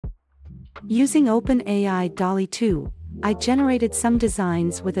Using OpenAI DALL-E 2, I generated some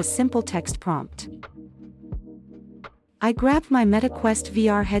designs with a simple text prompt. I grabbed my MetaQuest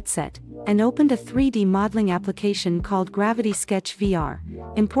VR headset and opened a 3D modeling application called Gravity Sketch VR,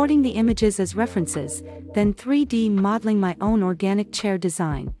 importing the images as references, then 3D modeling my own organic chair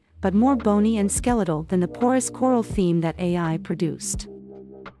design, but more bony and skeletal than the porous coral theme that AI produced.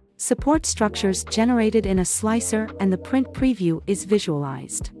 Support structures generated in a slicer and the print preview is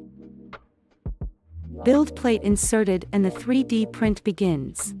visualized. Build plate inserted and the 3D print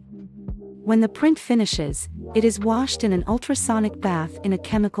begins. When the print finishes, it is washed in an ultrasonic bath in a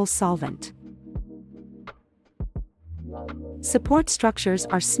chemical solvent. Support structures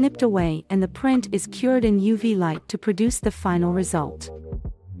are snipped away and the print is cured in UV light to produce the final result.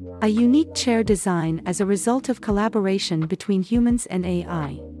 A unique chair design as a result of collaboration between humans and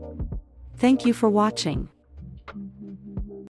AI. Thank you for watching.